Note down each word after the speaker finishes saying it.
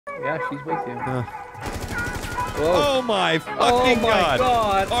Yeah, she's with you. Oh my fucking god!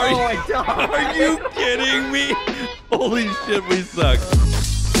 Are you kidding me? Holy shit, we suck.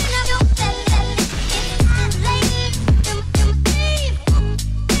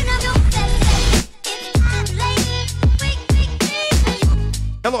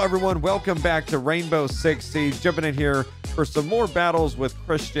 Hello everyone, welcome back to Rainbow Six Siege. Jumping in here for some more battles with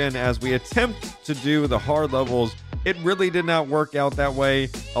Christian as we attempt to do the hard levels. It really did not work out that way.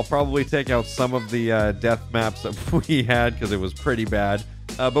 I'll probably take out some of the death maps that we had because it was pretty bad.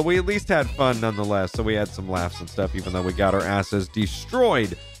 But we at least had fun nonetheless, so we had some laughs and stuff even though we got our asses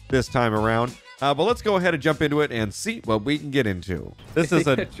destroyed this time around. But let's go ahead and jump into it and see what we can get into. This is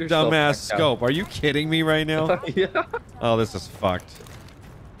a dumbass scope. Are you kidding me right now? Yeah. Oh, this is fucked.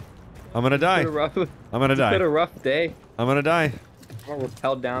 I'm gonna die. I'm gonna die. It's been a rough day. I'm gonna die. We're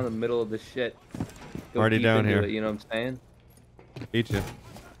rappelled down the middle of this shit. Go already down here. It, you know what I'm saying? Eat you.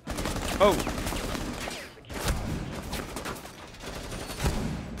 Oh.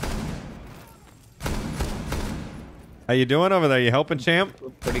 How you doing over there? You helping, champ?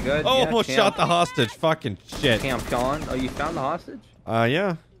 Pretty good. Oh, yeah, almost champ. shot the hostage. Fucking shit. Champ Sean. Oh, you found the hostage?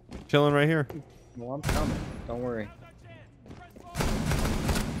 Yeah. Chilling right here. Well, I'm coming. Don't worry.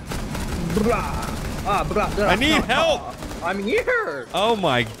 I need help. I'm here. Oh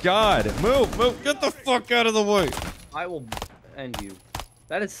my god. Move, move. Get the fuck out of the way. I will end you.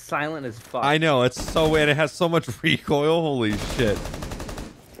 That is silent as fuck. I know. It's so weird. It has so much recoil. Holy shit.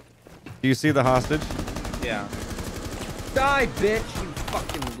 Do you see the hostage? Yeah. Die, bitch, you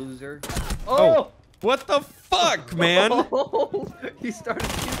fucking loser. Oh. What the fuck, man? He started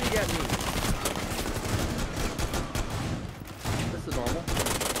shooting at me. This is normal.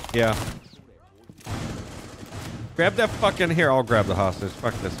 Yeah. Grab that fucking... Here, I'll grab the hostage.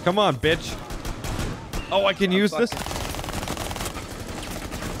 Fuck this. Come on, bitch. Oh, I can use this?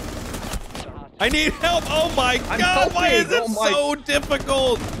 I need help! Oh my god! Why is it so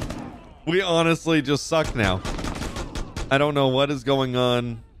difficult? We honestly just suck now. I don't know what is going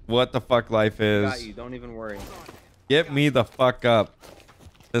on. What the fuck life is. Got you. Don't even worry. Get me the fuck up.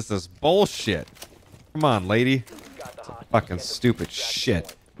 This is bullshit. Come on, lady. Fucking stupid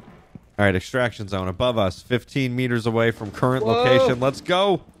shit. All right, extraction zone above us, 15 meters away from current location. Let's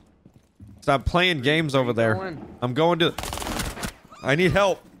go. Stop playing games over there. I'm going to... I need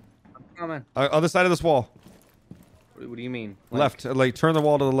help. I'm coming. Other side of this wall. What do you mean? Left. Like, turn the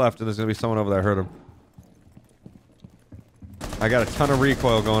wall to the left, and there's going to be someone over there. I heard him. I got a ton of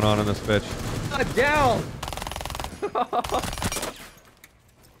recoil going on in this bitch. Down!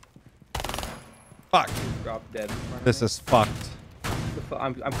 Fuck. Drop dead. This is fucked.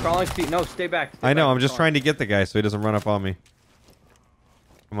 I'm crawling feet. No, stay back. I know. I'm just trying to get the guy so he doesn't run up on me.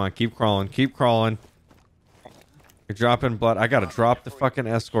 Come on, keep crawling. Keep crawling. You're dropping blood. I gotta drop the fucking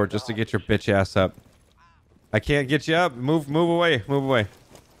escort just to get your bitch ass up. I can't get you up. Move away. Move away.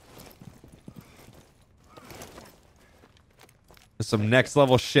 There's some next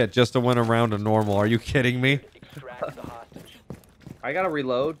level shit just to win a round of normal. Are you kidding me? I gotta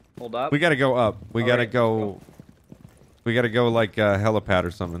reload. Hold up. We gotta go up. We gotta go. We gotta go like a helipad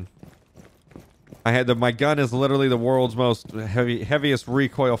or something. My gun is literally the world's most heaviest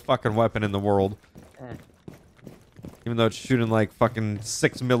recoil fucking weapon in the world. Even though it's shooting like fucking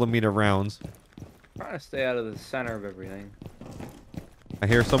 6mm rounds. I'm trying to stay out of the center of everything. I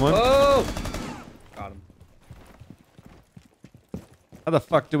hear someone. Oh! Got him. How the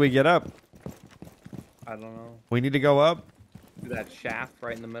fuck do we get up? I don't know. We need to go up? Do that shaft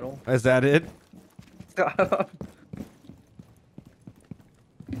right in the middle. Is that it?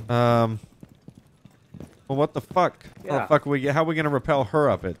 Well, what the fuck? Yeah. How the fuck how are we gonna repel her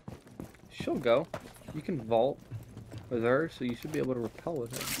up it? She'll go. You can vault with her, so you should be able to repel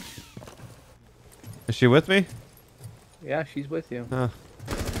with her. Is she with me? Yeah, she's with you. Whoa.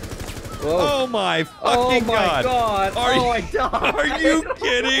 Oh my fucking god! I died! Are you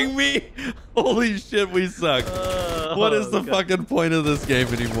kidding me? Holy shit, we suck. What is the fucking point of this game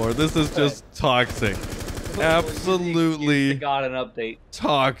anymore? This is just toxic. Absolutely got an update.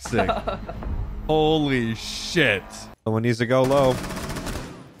 Toxic. Holy shit. Someone needs to go low.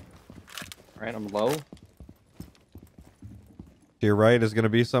 Alright, I'm low. To your right is gonna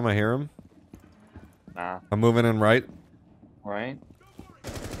be some. I hear him. Nah. I'm moving in right. Right.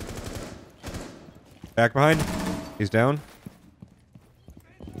 Back behind. He's down.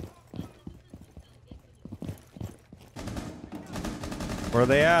 Where are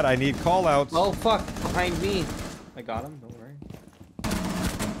they at? I need call outs. Oh fuck, behind me. I got him, don't worry.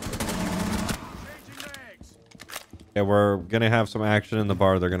 Yeah, we're gonna have some action in the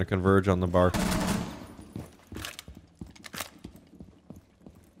bar. They're gonna converge on the bar.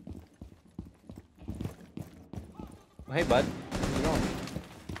 Hey, bud. Where you going?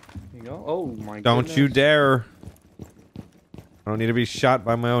 There you go. Oh, my goodness. Don't you dare. I don't need to be shot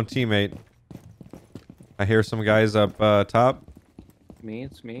by my own teammate. I hear some guys up top. Me,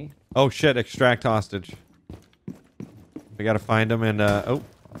 it's me. Oh, shit. Extract hostage. We gotta find him and, oh.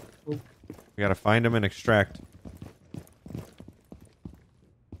 We gotta find him and extract.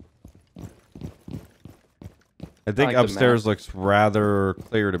 I think like upstairs looks rather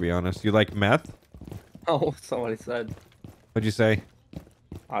clear, to be honest. You like meth? Oh, somebody said. What'd you say?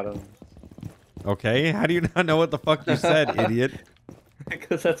 I don't know. Okay, how do you not know what the fuck you said, idiot?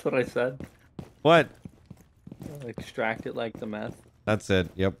 Because that's what I said. What? Extract it like the meth. That's it,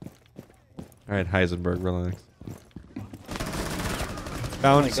 yep. Alright, Heisenberg, relax.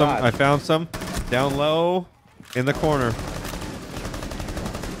 Found some, God. I found some. Down low, in the corner.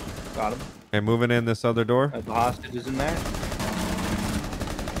 Got him. Okay, moving in this other door. The hostage is in there.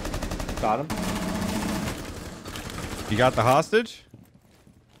 Got him. You got the hostage?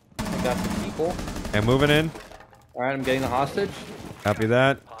 I got the people. And moving in. Alright, I'm getting the hostage. Copy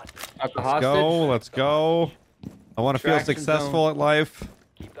that. Got the Let's hostage. go, let's go. I want to feel Extraction successful zone. at life.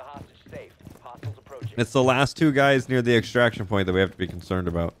 Keep the hostage safe. Hostiles approaching. It's the last two guys near the extraction point that we have to be concerned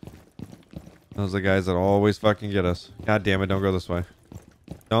about. Those are the guys that always fucking get us. God damn it, don't go this way.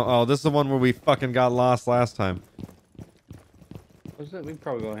 No, oh, this is the one where we fucking got lost last time. Was it? We can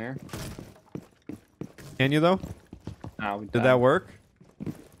probably go here. Can you, though? Nah, we Did died. that work?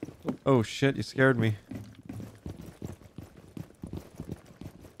 Oh, shit, you scared me.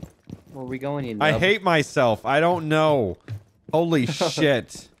 Where are we going, you I nub? hate myself. I don't know. Holy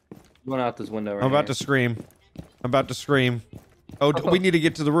shit. Going out this window right I'm about here. to scream. I'm about to scream. Oh, we need to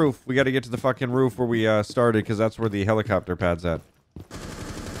get to the roof. We got to get to the fucking roof where we started, because that's where the helicopter pad's at.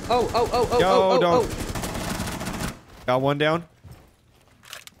 Oh, oh, oh, oh, Yo, oh, oh, don't. oh. Got one down?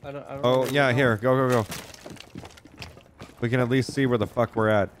 I don't Oh, know yeah, where here. Go, go, go. We can at least see where the fuck we're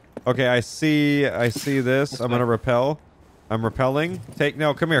at. Okay, I see this. I'm gonna repel. I'm repelling.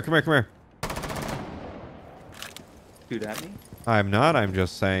 No, come here, come here, come here. Shoot at me? I'm not, I'm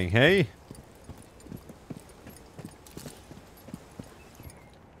just saying, hey.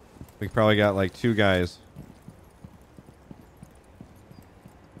 We probably got like two guys.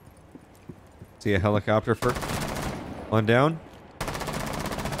 See a helicopter for one down.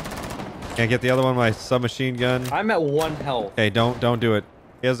 Can't get the other one with my submachine gun. I'm at 1 health. Okay, don't do it.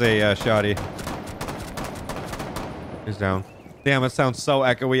 He has a shotty. He's down. Damn, it sounds so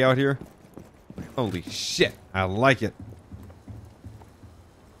echoey out here. Holy shit, I like it.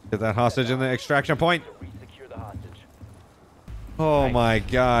 Get that hostage in the extraction point. Resecure the hostage. Oh my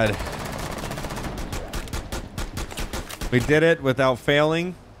god. We did it without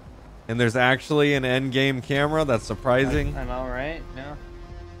failing. And there's actually an end game camera. That's surprising. I know, right? Yeah.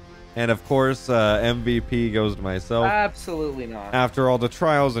 And of course, MVP goes to myself. Absolutely not. After all the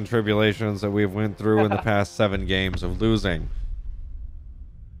trials and tribulations that we've went through in the past 7 games of losing.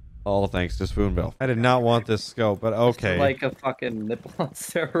 All thanks to Spoonbill. I did not want this scope, but okay. Like a fucking nipple on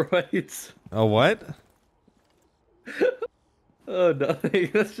steroids. Oh, what? Oh,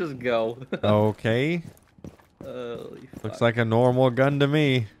 nothing. Let's just go. Okay. Holy fuck. Looks like a normal gun to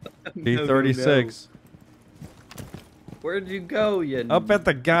me. P36. Where'd you go, you... Up at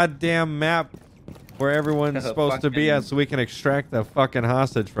the goddamn map where everyone's supposed to be at so we can extract the fucking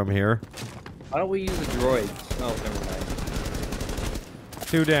hostage from here. Why don't we use the droids? Oh, never mind.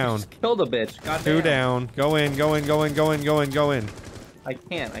 2 down. Just kill the bitch. God 2 damn. down. Go in, go in, go in, go in, go in, go in. I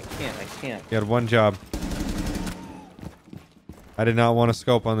can't. You had 1 job. I did not want to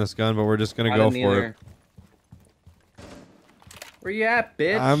scope on this gun, but we're just gonna go for it. Where you at,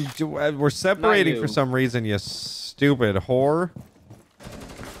 bitch? We're separating you. for some reason, you stupid whore.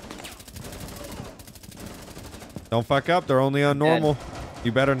 Don't fuck up. They're only on normal.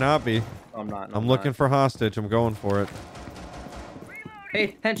 You better not be. I'm not. I'm looking for hostage. I'm going for it. Pay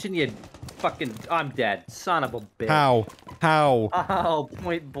attention, you fucking... I'm dead. Son of a bitch. How? How? Oh,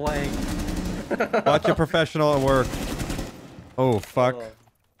 point blank. Watch a professional at work. Oh, fuck. Oh.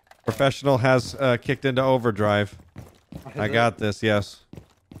 Professional has kicked into overdrive. I got this, yes.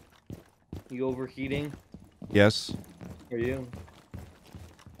 You overheating? Yes. Are you?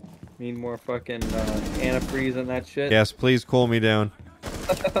 Need more fucking antifreeze and that shit? Yes, please cool me down.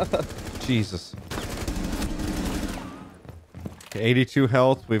 Jesus. Okay, 82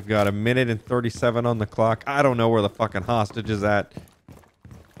 health. We've got 1 minute and 37 on the clock. I don't know where the fucking hostage is at.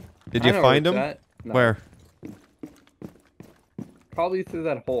 Did you find him? No. Where? Probably through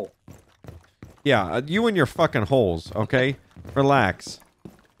that hole. Yeah, you and your fucking holes, okay? Relax.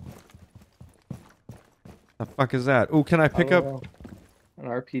 The fuck is that? Ooh, can I pick up? An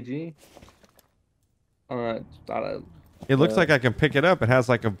RPG? Thought It looks like I can pick it up. It has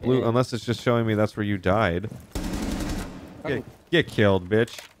like a blue, unless it's just showing me that's where you died. Get killed,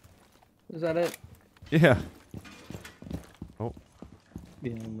 bitch. Is that it? Yeah. Oh.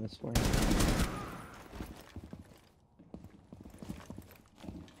 Yeah, this way.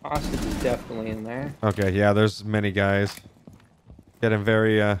 Hostage is definitely in there. Okay, yeah, there's many guys. Getting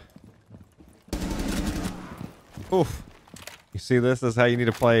very, Oof. You see this? This is how you need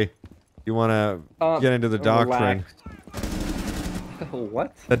to play. You want to get into the doctrine.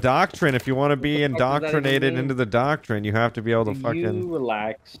 What? The doctrine. If you want to be What the fuck does that even indoctrinated mean? into the doctrine, you have to be able to fucking... You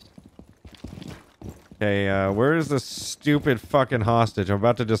relax. Okay, where is this stupid fucking hostage? I'm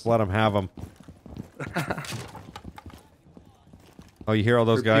about to just let him have him. Oh, you hear all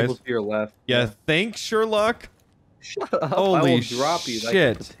those guys? People to your left. Yeah, thanks, Sherlock. Shut up. Holy I will drop you like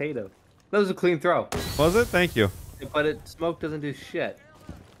shit. a potato. That was a clean throw. Was it? Thank you. But smoke doesn't do shit.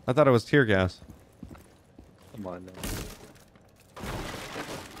 I thought it was tear gas. Come on now.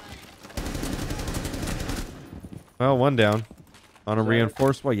 Well, one down. On a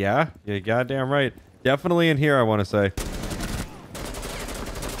reinforced wall. Yeah, you're goddamn right. Definitely in here, I want to say.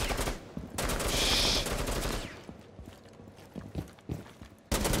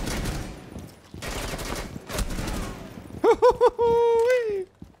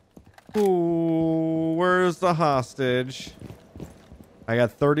 Ooh, where's the hostage? I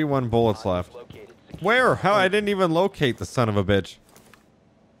got 31 bullets left. Where? How? I didn't even locate the son of a bitch.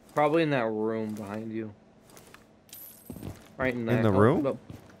 Probably in that room behind you. Right in there. In the room?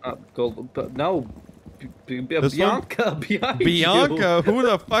 No. Bianca. Behind Bianca? Who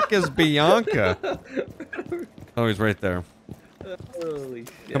the fuck is Bianca? Oh, he's right there. Holy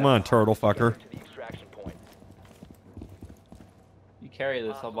shit. Come on, turtle fucker. You carry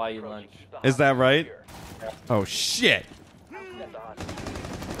this, I'll buy you lunch. Is that right? Oh, shit.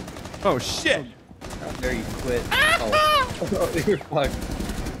 Oh, shit. How dare you quit. Oh, you're fucked.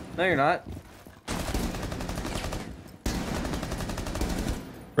 No, you're not.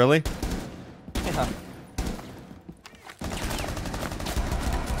 Really? Yeah.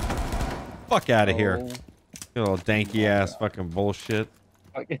 Fuck out of here. You little danky ass fucking bullshit.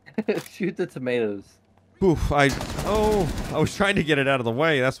 Shoot the tomatoes. Oof, I was trying to get it out of the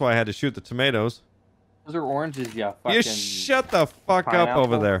way. That's why I had to shoot the tomatoes. Those are oranges, yeah. Fucking You shut the fuck pineapple. up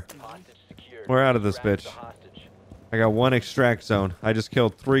over there. We're out of this bitch. I got one extract zone. I just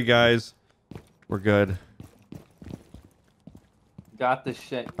killed 3 guys. We're good. Got this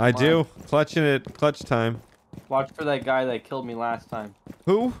shit. Come I do. on. Clutching it. Clutch time. Watch for that guy that killed me last time.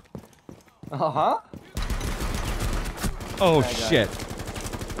 Who? Uh-huh. Oh, That guy. shit.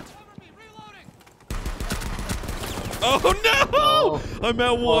 Oh, no! Oh. I'm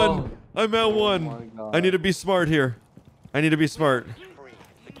at 1. Oh. I'm at 1. my God. I need to be smart here. I need to be smart.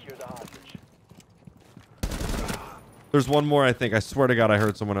 There's one more, I think. I swear to God I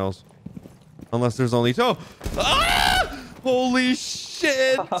heard someone else. Unless there's only... Oh! Ah! Holy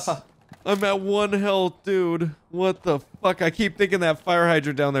shit! I'm at 1 health, dude. What the fuck? I keep thinking that fire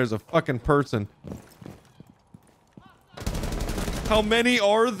hydrant down there is a fucking person. How many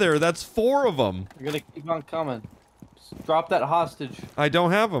are there? That's 4 of them. You're gonna keep on coming. Just drop that hostage. I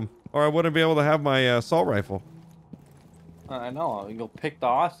don't have them. Or I wouldn't be able to have my assault rifle. I know. You go pick the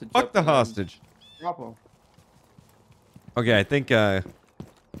hostage. Fuck up the and then hostage. Drop him. Okay, I think,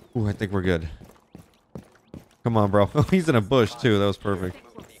 ooh, I think we're good. Come on, bro. Oh, he's in a bush, too. That was perfect.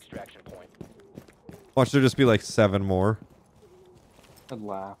 Watch there just be like 7 more. I'd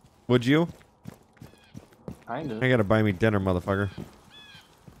laugh. Would you? Kinda. I gotta buy me dinner, motherfucker.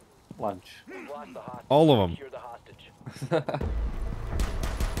 Lunch. All of them.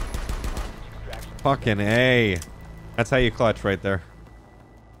 Fucking A. That's how you clutch right there.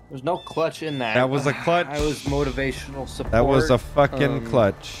 There's no clutch in that. That was a clutch. I was motivational support. That was a fucking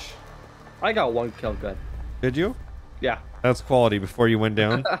clutch. I got 1 kill good. Did you? Yeah. That's quality before you went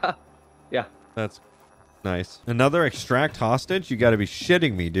down. Yeah. That's nice. Another extract hostage? You gotta be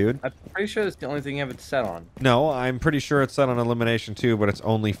shitting me, dude. I'm pretty sure that's the only thing you have it set on. No, I'm pretty sure it's set on elimination too, but it's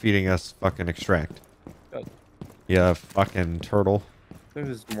only feeding us fucking extract. Good. Yeah, fucking turtle. This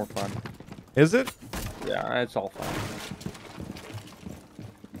is more fun. Is it? Yeah, it's all fun.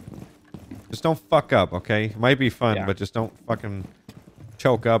 Just don't fuck up, okay? It might be fun, Yeah. but just don't fucking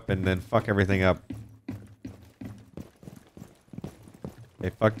choke up and then fuck everything up.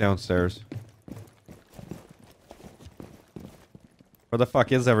 Okay, fuck downstairs. Where the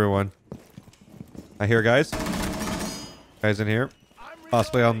fuck is everyone? I hear guys. Guys in here.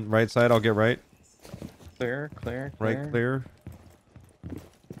 Possibly on right side. I'll get right. Clear. Right clear.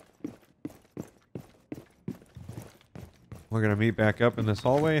 We're gonna meet back up in this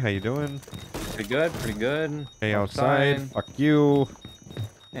hallway. How you doing? Pretty good, pretty good. Stay outside. Fuck you.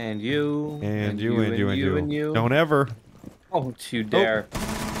 And you. And you. Don't ever. Don't you dare.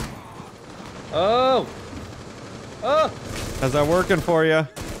 Oh! Oh! How's that working for you?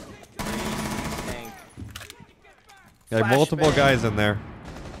 Tank. Got multiple guys in there.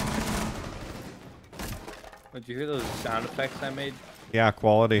 Did you hear those sound effects I made? Yeah,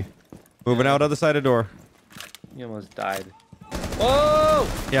 quality. Moving out other side of door. You almost died. Whoa!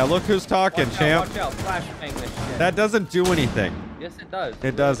 Yeah, look who's talking, champ. Watch out, flashbang this shit. That doesn't do anything. Yes, it does.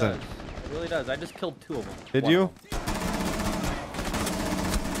 It doesn't. Does. It really does. I just killed 2 of them. Did you?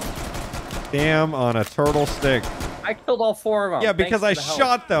 Damn on a turtle stick. I killed all 4 of them. Yeah, because I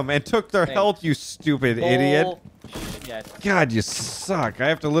shot them and took their health, you stupid idiot. Yes. God, you suck. I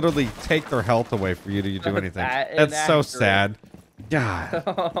have to literally take their health away for you to do anything. That's so sad. God.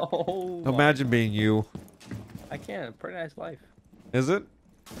 Oh, imagine being you. I can't. Pretty nice life. Is it?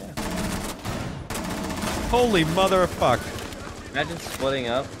 Yeah. Holy motherfuck. Imagine splitting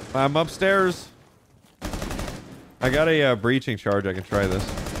up. I'm upstairs. I got a breaching charge. I can try this.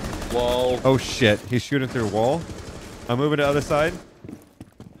 Whoa. Oh shit. He's shooting through a wall. I'm moving to the other side.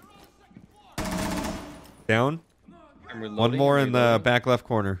 Down. One more in the back left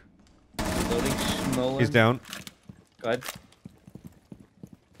corner. Reloading. He's down. Good.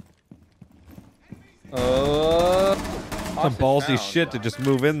 Oh. Some ballsy shit to just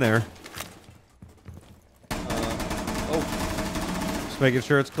move in there. Oh. Just making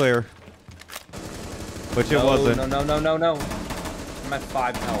sure it's clear. Which it wasn't. No. I'm at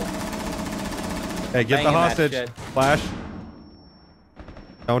 5 health. Hey, get the hostage. Flash.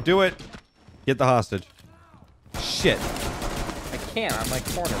 Don't do it. Get the hostage. Shit. I can't. I'm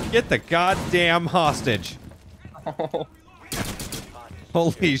like cornered. Get the goddamn hostage. Oh.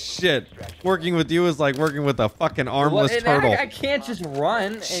 Holy shit. Working with you is like working with a fucking armless turtle. I can't just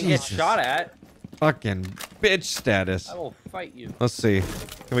run and get shot at. Fucking bitch status. I will fight you. Let's see.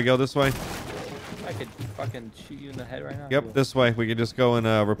 Can we go this way? I could fucking shoot you in the head right now. Yep, this way. We can just go and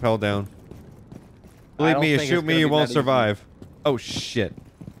rappel down. Believe me, you shoot me, you won't survive. Oh, shit.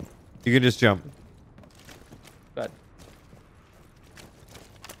 You can just jump. Good.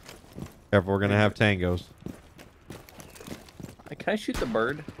 Careful, we're going to have tangos. Can I shoot the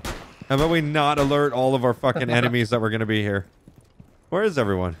bird? How about we not alert all of our fucking enemies that we're going to be here? Where is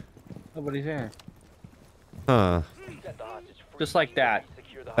everyone? Nobody's here. Huh. Just like that.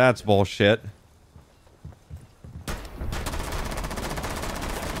 That's bullshit.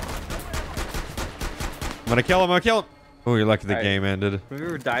 I'm gonna kill him, Oh, you're lucky the game ended. Have you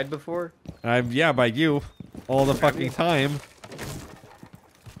ever died before? Yeah, by you. All the fucking time.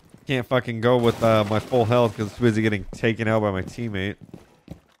 Can't fucking go with my full health because it's busy getting taken out by my teammate.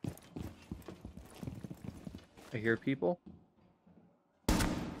 I hear people.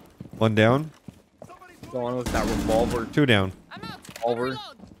 One down. Going with that revolver. 2 down. Revolver.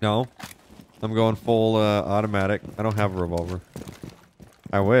 No. I'm going full automatic. I don't have a revolver.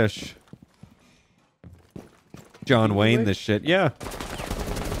 I wish. John Wayne this shit. Yeah.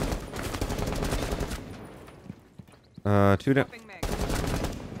 2 down.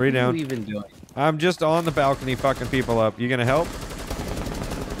 3 down. What are you even doing? I'm just on the balcony fucking people up. You gonna help?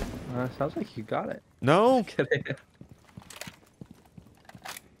 Sounds like you got it. No.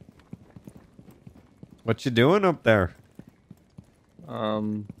 What you doing up there?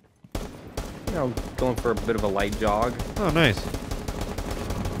 You know, going for a bit of a light jog. Oh, nice.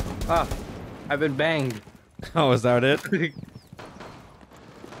 Ah, I've been banged. Oh, is that it?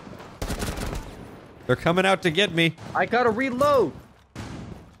 They're coming out to get me. I gotta reload.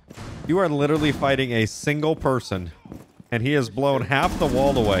 You are literally fighting a single person, and he has blown half the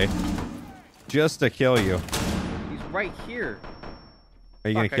wall away just to kill you. He's right here. Are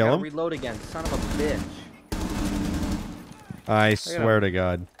you gonna kill him? Reload again, son of a bitch. I swear to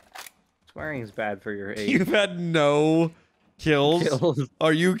God. Swearing is bad for your age. You've had no kills?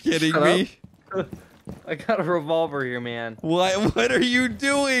 Are you kidding me? I got a revolver here, man. What are you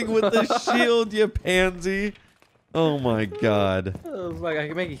doing with the shield, you pansy? Oh my God. I was like, I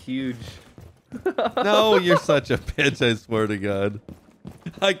can make it huge. No, you're such a bitch, I swear to God.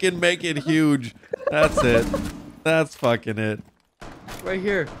 I can make it huge. That's it. That's fucking it. Right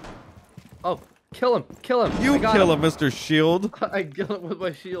here. Oh, kill him. Kill him. You kill him, Mr. Shield. I kill him with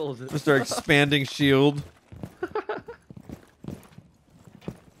my shield. Mr. Expanding Shield.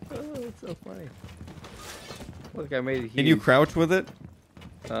 Oh, that's so funny. Look, I made it huge. Can you crouch with it?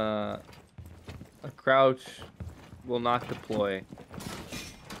 A crouch will not deploy.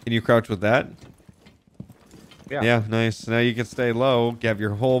 Can you crouch with that? Yeah. Yeah, nice. Now you can stay low, have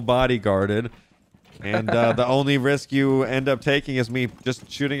your whole body guarded, and the only risk you end up taking is me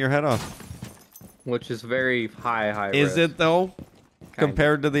just shooting your head off. which is very high Is risk. it though? Kinda.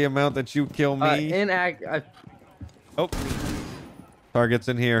 Compared to the amount that you kill me? Oh. Target's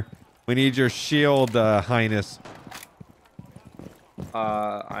in here. We need your shield, Highness.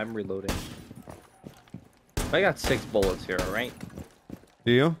 I'm reloading. I got 6 bullets here, alright?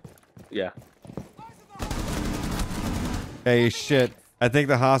 Do you? Yeah. Hey, shit. I think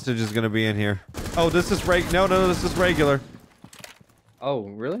the hostage is gonna be in here. Oh, this is no, this is regular. Oh,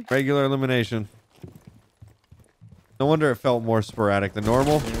 really? Regular elimination. No wonder it felt more sporadic than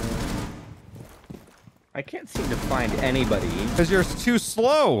normal. I can't seem to find anybody. Because you're too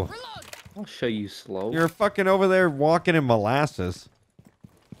slow. I'll show you slow. You're fucking over there walking in molasses.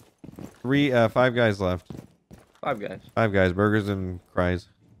 5 guys left. 5 guys. 5 guys, burgers and fries.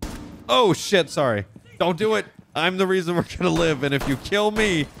 Oh shit, sorry. Don't do it. I'm the reason we're gonna live, and if you kill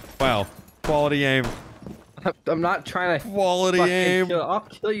me, wow, quality aim. I'm not trying to Quality aim. I'll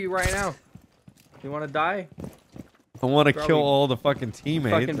kill you right now. You want to die? I want to kill all the fucking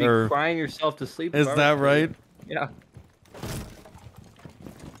teammates. Fucking be crying yourself to sleep. Is that right? Yeah.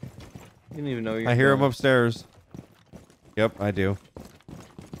 You didn't even know you're I hear him upstairs. Yep, I do.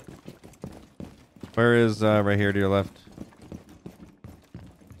 Where is right here to your left?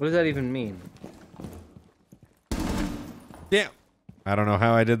 What does that even mean? Yeah. I don't know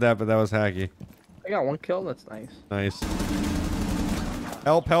how I did that, but that was hacky. I got 1 kill. That's nice. Nice.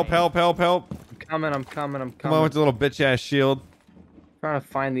 Help, help, help, help, help. I'm coming. Come on with the little bitch ass shield. Trying to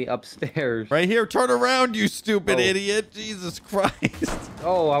find the upstairs. Right here. Turn around, you stupid idiot. Jesus Christ.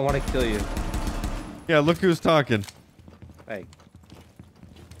 Oh, I want to kill you. Yeah, look who's talking. Hey.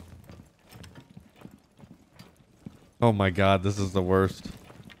 Oh my god, this is the worst.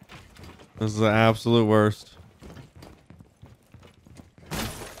 This is the absolute worst.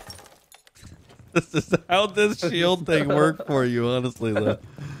 This is how this shield thing worked for you, honestly, though.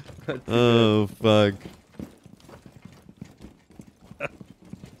 Oh, fuck.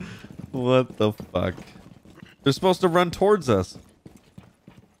 What the fuck? They're supposed to run towards us.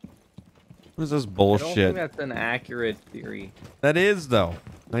 What is this I don't bullshit? think that's an accurate theory. That is, though.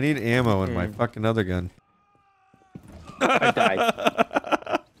 I need ammo in my fucking other gun. I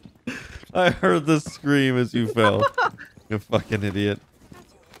died. I heard the scream as you fell. You fucking idiot.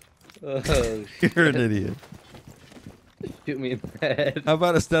 Oh, You're an idiot. Shoot me in the head. How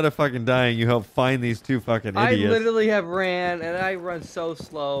about instead of fucking dying, you help find these 2 fucking idiots? I literally have ran, and I run so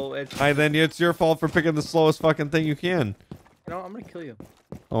slow. Then it's your fault for picking the slowest fucking thing you can. You know, I'm gonna kill you.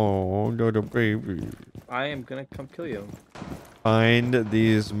 Oh, little baby. I am gonna come kill you. Find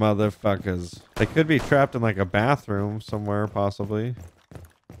these motherfuckers. They could be trapped in like a bathroom somewhere, possibly.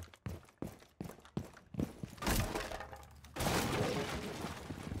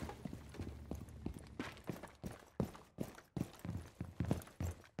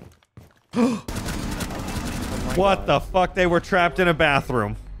 What the fuck? They were trapped in a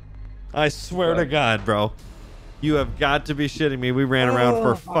bathroom. I swear to God, bro. You have got to be shitting me. We ran around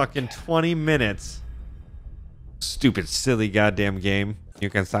for fucking 20 minutes. Stupid, silly goddamn game. You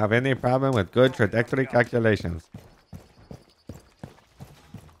can solve any problem with good trajectory calculations.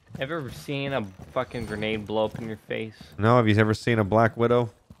 Have you ever seen a fucking grenade blow up in your face? No, have you ever seen a Black Widow?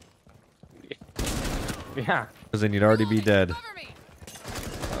 Yeah. Because then you'd already be dead.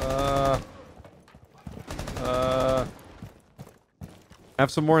 Have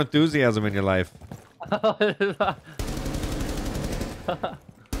some more enthusiasm in your life.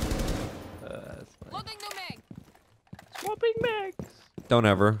 Swapping mags. Don't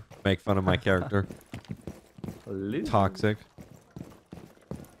ever make fun of my character. Toxic.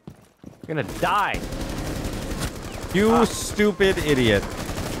 You're gonna die. You stupid idiot.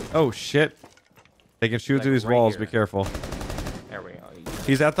 Oh, shit. They can shoot Like through these right walls. here. Be careful. There we go.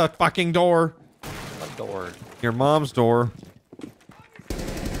 He's at the fucking door. What door? Your mom's door.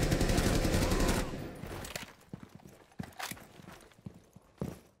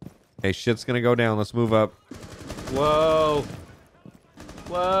 Hey, shit's gonna go down. Let's move up. Whoa.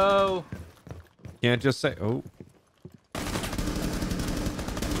 Whoa. Can't just say... Oh.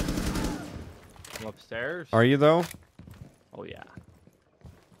 I'm upstairs. Are you, though? Oh, yeah.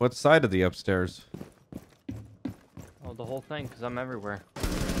 What side of the upstairs? Oh, the whole thing, because I'm everywhere.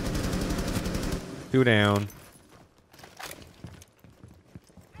 2 down.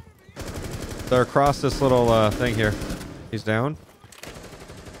 They're across this little thing here. He's down.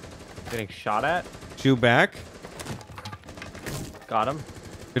 Getting shot at. Shoot back. Got him.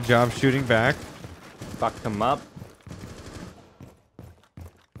 Good job shooting back. Fucked him up.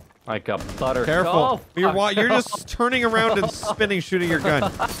 Like a butter. Careful. Oh, You're just turning around and spinning, shooting your gun.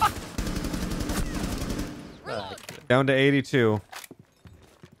 Down to 82.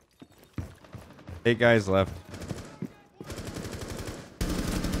 8 guys left.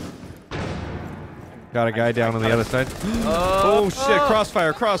 Got a guy down on the other side. Oh shit,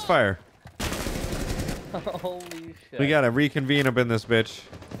 crossfire, crossfire. Holy shit. We gotta reconvene up in this bitch.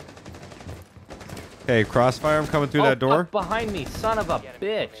 Okay, crossfire, I'm coming through that door. Fuck behind me, son of a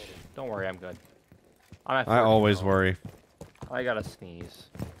bitch. Don't worry, I'm good. I'm at I 40 always now. worry. I gotta sneeze.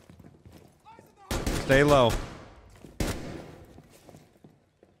 Stay low.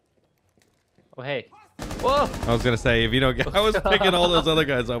 Oh, hey. Whoa! I was gonna say, if you don't get, I was picking all those other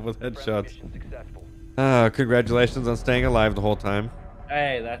guys up with headshots. Mission successful. Congratulations on staying alive the whole time.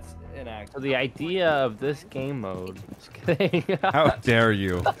 Hey, that's inactive. So the idea of this game mode. Just kidding. How dare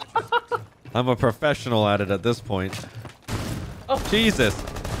you? I'm a professional at it at this point. Oh. Jesus.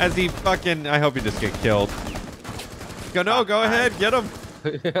 As he fucking, I hope you just get killed. No, go ahead, get him.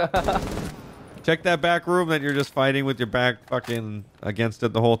 Check that back room that you're just fighting with your back fucking against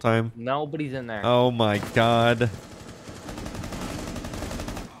it the whole time. Nobody's in there. Oh my god.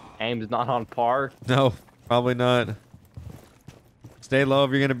 Aim's not on par. No, probably not. Stay low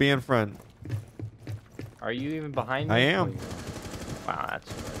if you're gonna be in front. Are you even behind me? I am. Wow,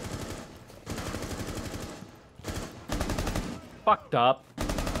 that's fucked up.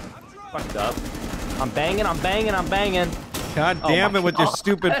 Fucked up. I'm banging, I'm banging, I'm banging. God Oh damn my it with your God.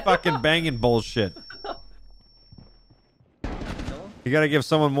 stupid fucking banging bullshit. You gotta give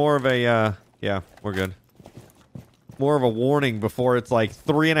someone more of a, yeah, we're good. More of a warning before it's like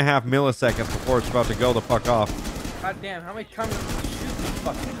 3.5 milliseconds before it's about to go the fuck off. God damn, how many times did you shoot me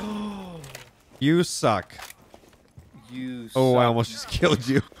fucking? You suck. You Oh, I suck. almost just killed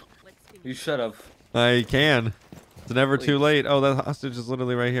you. You should have. I can. It's never too Please. late. Oh, that hostage is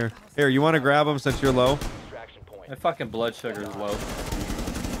literally right here. Here, you want to grab him since you're low? Extraction point. My fucking blood sugar is low.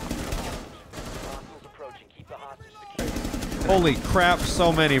 Hostiles approaching. Keep the hostage secure. Holy crap,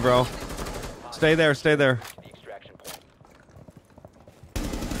 so many, bro. Stay there, stay there. The extraction point.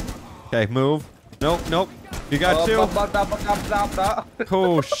 Okay, move. Nope, nope. You got two.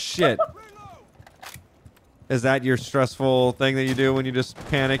 Oh, shit. Is that your stressful thing that you do when you just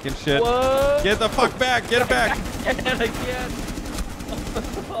panic and shit? What? Get the fuck back! Get it back! And again.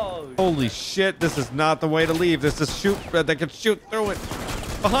 Oh, Holy shit, this is not the way to leave. This is shoot, they can shoot through it.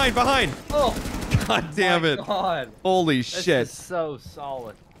 Behind, behind! oh God damn my it. God. Holy This shit. is so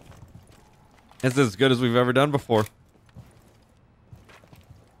solid. This is as good as we've ever done before.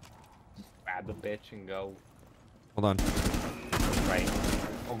 Grab the bitch and go. Hold on. Right.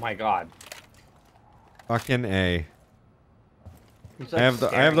 Oh my god. Fucking A. He's, I like, have the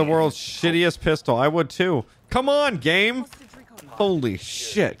staring at world's me. shittiest pistol. I would too. Come on, game! Holy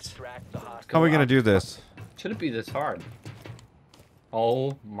shit. Extract the hostage. How are we gonna do this? Should it be this hard?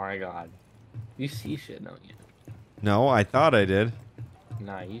 Oh my God. You see shit, don't you? No, I thought I did.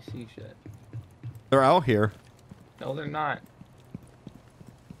 Nah, you see shit. They're out here. No, they're not.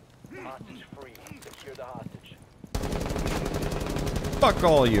 Hostage free. Secure the hostage. Fuck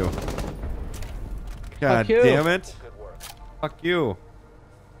all you. God Fuck you. damn it. Good work. Fuck you.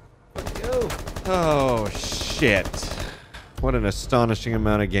 Yo. Oh, shit. What an astonishing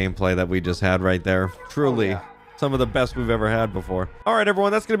amount of gameplay that we just had right there. Truly, yeah. some of the best we've ever had before. All right,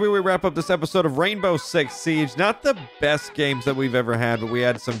 everyone, that's going to be where we wrap up this episode of Rainbow Six Siege. Not the best games that we've ever had, but we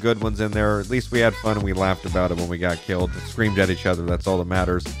had some good ones in there. At least we had fun and we laughed about it when we got killed. Screamed at each other. That's all that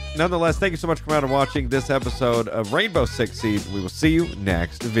matters. Nonetheless, thank you so much for coming out and watching this episode of Rainbow Six Siege. We will see you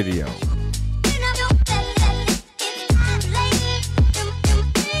next video.